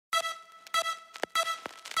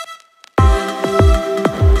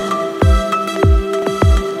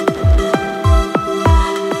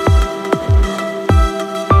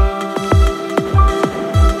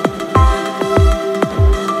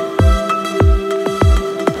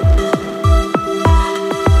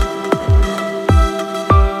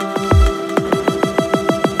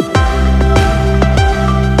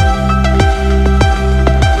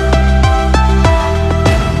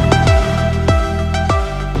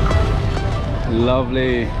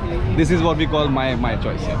Lovely. This is what we call my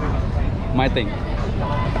choice. Yeah. My thing.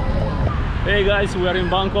 Hey guys, we are in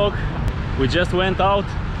Bangkok. We just went out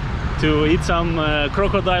to eat some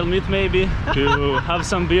crocodile meat, maybe to have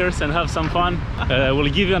some beers and have some fun. We'll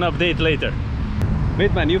give you an update later.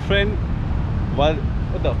 Meet my new friend. What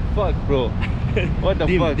the fuck, bro? What the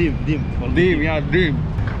fuck? Dim, yeah, Dim.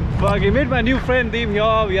 Fuck, you meet my new friend Dim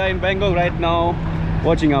here. We are in Bangkok right now,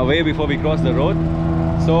 watching our way before we cross the road.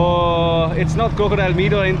 So it's not crocodile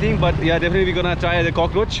meat or anything, but yeah, definitely we're gonna try the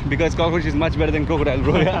cockroach, because cockroach is much better than crocodile,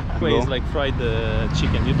 bro. Yeah. It's like fried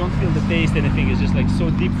chicken. You don't feel the taste, anything. It's just like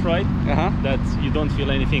so deep fried that you don't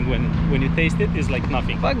feel anything when you taste it. It's like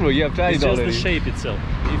nothing. Fuck, bro, you have tried it already. It's just the shape itself.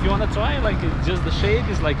 If you wanna try, like just the shape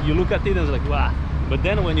is like you look at it and it's like wow. But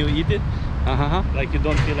then when you eat it, like you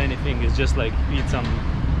don't feel anything. It's just like you eat some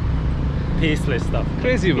tasteless stuff.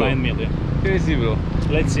 Crazy, bro. Blind meal, yeah. Crazy, bro.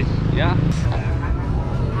 Let's see. Yeah.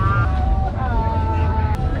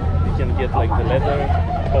 You can get like the leather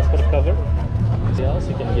passport cover. Else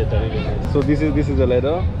you can get a really nice. So this is the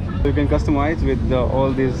leather. So you can customize with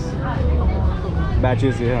all these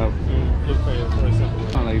batches you have. Look for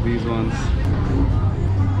example. Like these ones.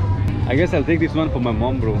 I guess I'll take this one for my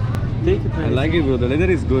mom, bro. Take it, man. I like it, bro. The leather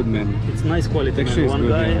is good, man. It's nice quality. Texture is one good,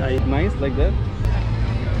 guy, yeah. Nice like that.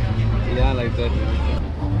 Yeah, like that.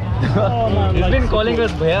 Oh, man, He's like been calling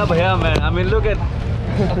us bhaiya, bhaiya, man. I mean, look at.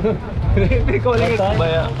 He's been calling us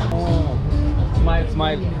bhaiya. Oh. Smile,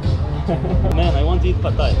 smile. Man, I want to eat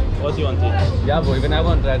pad thai. What do you want to eat? Yeah, bro. Even I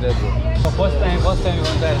want to try that, bro. First time you want to try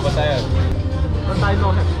pad thai. Pad thai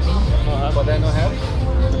no have. No have. Pad thai no have.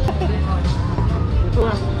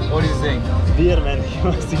 What is he saying? Beer, man. He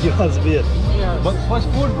wants to give us beer. Yeah. But first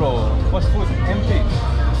food, bro. First food. Empty.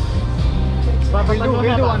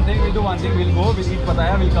 We'll do one thing. We'll go. We'll eat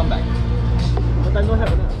pataya. We'll come back. But I don't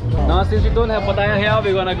have it. Now, since we don't have pataya here,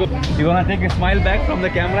 we're gonna go. You're gonna take a smile back from the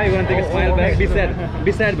camera. You're gonna take a smile back. Be sad.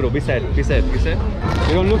 Be sad, bro. Be sad. Be sad. Be sad.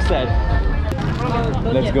 You don't look sad.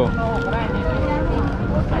 Let's go.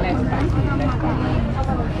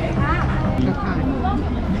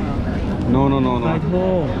 No.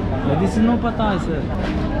 But this is no pad thai, sir.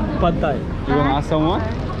 Pad thai. You wanna ask someone?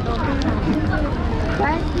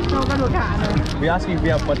 We asking if we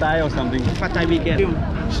have pad thai or something. Pad thai vegan.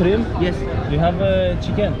 Shrimp? Yes. You have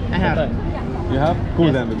chicken? I have. Pad thai. You have? Cool,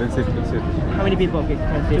 Yes. then. That's it. That's it. How many people can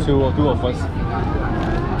fit? Two of us.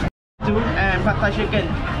 2 and pad thai chicken.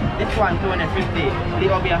 This one 250. The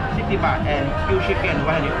obia 50 baht and few chicken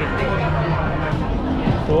 150.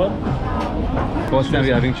 Four? First time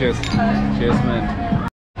we're having cheers. Cheers, man.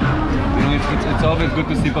 You know, it's always good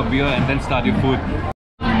to sip a beer and then start your food.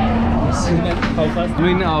 How fast? I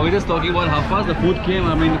mean, we're just talking about how fast the food came.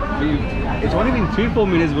 I mean, it's only been 3-4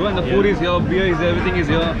 minutes, bro, and the food is here, beer is here, everything is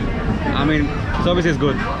here. I mean, service is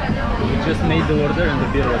good. We just made the order and the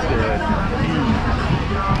beer was here, right?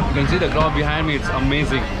 You can see the crowd behind me. It's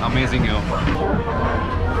amazing, amazing here.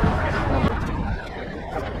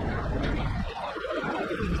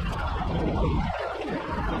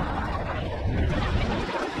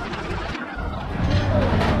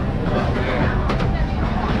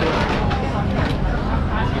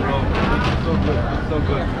 So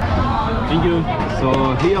good. Thank you.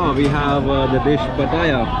 So here we have the dish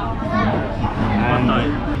pataya.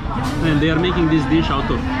 And they are making this dish out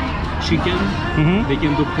of chicken. They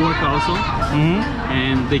can do pork also.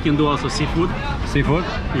 And they can do also seafood. Seafood?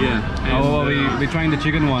 Yeah. And, Oh, we're trying the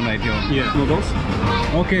chicken one right here. Yeah. Noodles?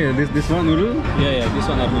 Okay, this one noodle? Yeah, this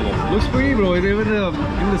one are noodles. Looks pretty, bro. Even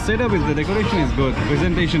the setup is, the decoration is good.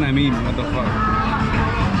 Presentation, I mean, what the fuck.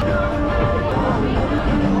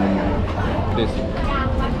 This.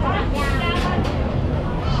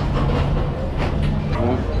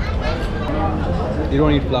 You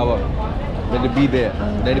don't need flour. Let it be there.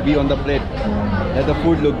 Let it be on the plate. Let the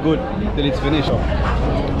food look good till it's finished.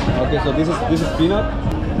 Okay, so this is peanut.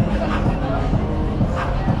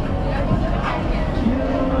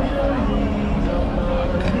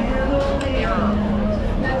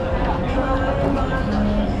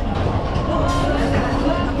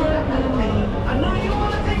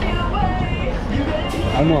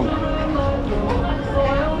 I don't know.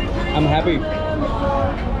 I'm happy.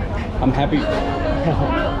 I'm happy.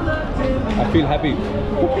 I feel happy.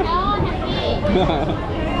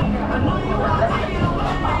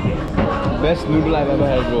 Best noodle I've ever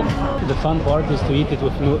had, bro. The fun part is to eat it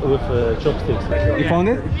with chopsticks. You found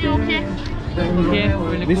it?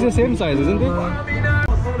 Okay. This is the same size, isn't it?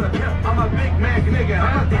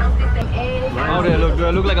 How do I look? Do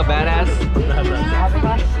I look like a badass?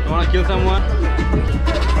 You wanna kill someone?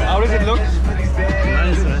 How does it look?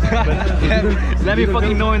 Nice, man. Let me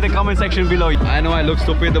fucking know in the comment section below. I know I look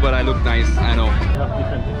stupid, but I look nice. I know. We have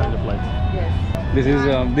different kind of lights.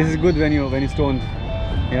 This is good when you stoned.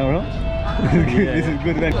 Yeah, bro. This is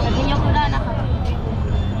good when.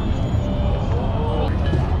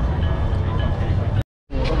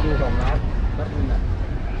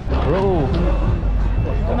 Bro,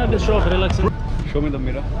 Can I just show off relaxing? show me the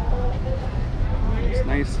mirror. It's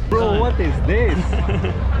nice. Bro, what is this?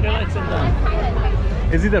 Relaxing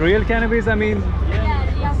down. Is it the real cannabis? I mean,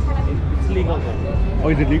 It's legal. oh,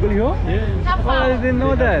 is it legal here? Yeah. Oh, I didn't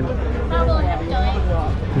know that.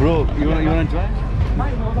 Bro, you wanna try?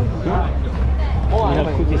 We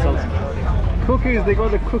have cookies also. Cookies, they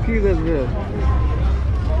got the cookies as well.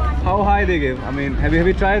 How high they give? I mean, have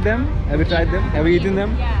you tried them? Have you tried them? Have you eaten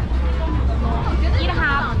them? Eat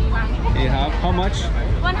half. You have. How much?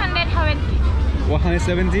 170.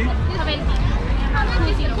 170? 20.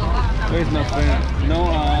 Where is my friend?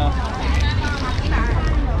 No,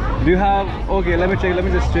 do you have, okay, let me check, let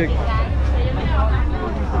me just check.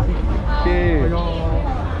 Okay.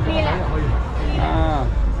 Ah.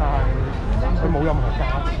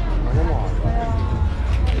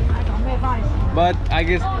 But I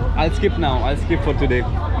guess I'll skip now. I'll skip for today.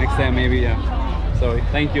 Next time maybe, yeah. Sorry.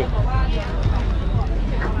 Thank you.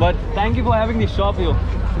 But thank you for having the shop here.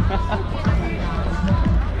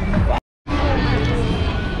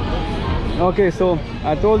 Okay, so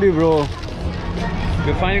I told you, bro,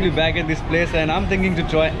 we're finally back at this place and I'm thinking to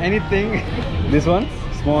try anything. This one,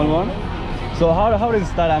 small one. So how does it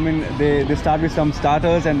start? I mean, they start with some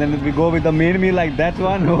starters and then we go with the main meal like that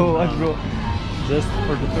one. Oh, what, bro? Just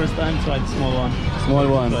for the first time, try the small one. Small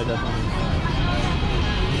one. Try that one.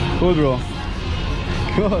 Cool, bro.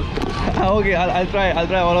 Cool. Okay, I'll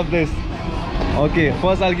try all of this. Okay,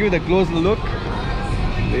 first I'll give you the close look.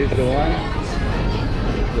 This is the one.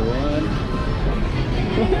 This is the one.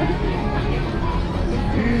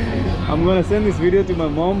 I'm gonna send this video to my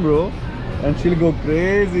mom, bro, and she'll go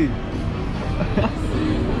crazy.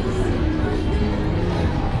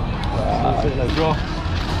 Bro,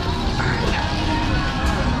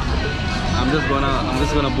 I'm just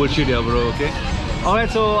gonna bullshit here, bro. Okay. All right,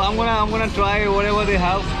 so I'm gonna try whatever they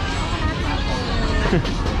have.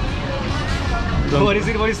 What is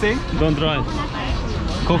it? What is saying? Don't try it.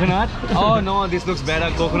 Coconut? Oh no, this looks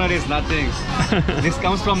better. Coconut is nothing. This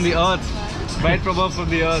comes from the earth, right from above from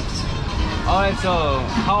the earth. All right, so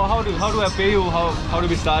how do I pay you? How do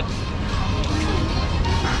we start?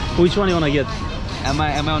 Which one you wanna get? Am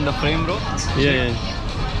I on the frame, bro? Yeah.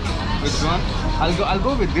 Which one? I'll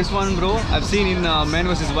go with this one, bro. I've seen in Man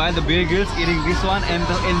vs. Wild the Bear Grylls eating this one and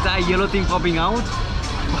the entire yellow thing popping out.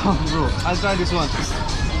 Oh, bro, I'll try this one.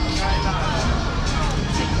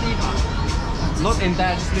 Not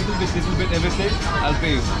entire, just little bit everything. I'll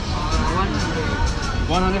pay you.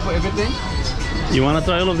 100 for everything. You wanna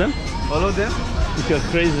try all of them? All of them? If you're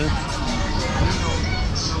crazy.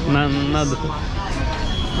 Not.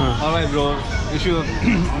 All right, bro. You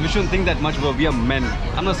shouldn't think that much, bro. We are men.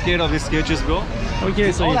 I'm not scared of these creatures, bro. Okay,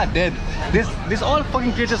 These so all are dead. This all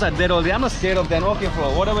fucking creatures are dead already. I'm not scared of them. Okay,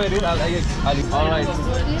 bro. Whatever it is, I'll all right.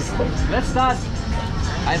 Let's start.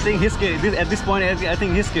 I think he's scared. At this point, I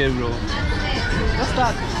think he's scared, bro. Let's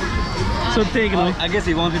start. So take it. I guess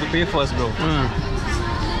he wants me to pay first, bro. Yeah,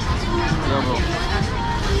 bro.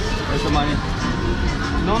 Where's the money?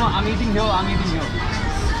 No, I'm eating here. I'm eating here.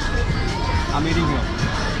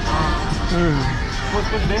 Put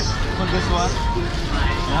this one.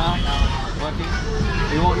 Yeah. Working.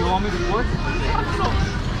 You want me to put?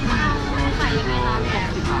 Okay, bro. Okay.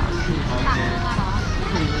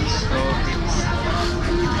 So.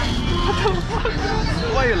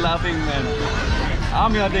 Why are you laughing, man?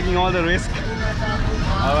 I'm here taking all the risk.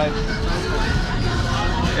 All right.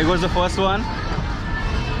 Here goes the first one.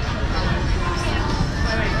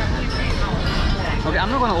 Okay, I'm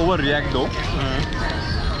not gonna overreact though.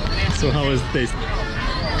 So how is it taste?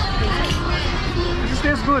 This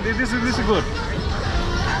tastes good. This is good.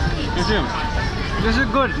 You see? This is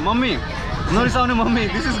good, mommy. No, it's only mommy.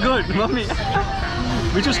 This is good, mommy.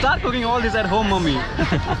 We should start cooking all this at home, mommy.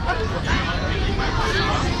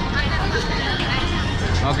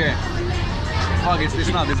 Okay. Fuck, it's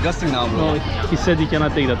not disgusting now, bro. No, he said he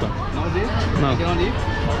cannot take that one. No, this? No. You cannot eat?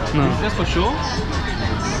 No. It's just for show?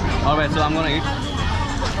 Alright, so I'm gonna eat.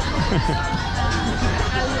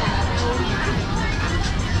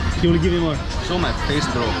 He will give me more. Show my face,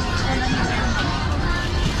 bro.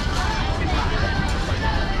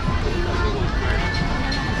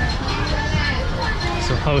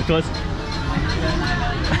 So how it was?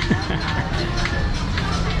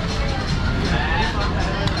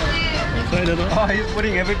 Try that one. Oh, he's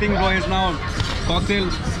putting everything, bro. He's now Cocktail.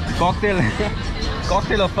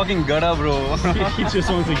 Cocktail of fucking gada, bro. He just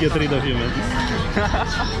wants to get rid of you, man.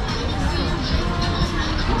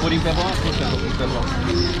 Putting pepper? Put pepper.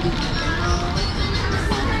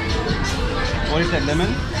 What is that, lemon?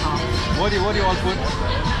 What do you all put?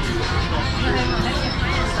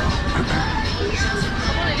 Okay.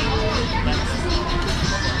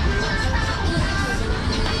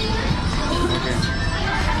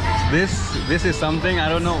 This is something, I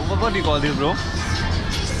don't know. What do you call this, bro?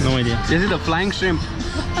 No idea. This is the flying shrimp.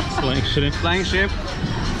 Flying shrimp. Flying shrimp.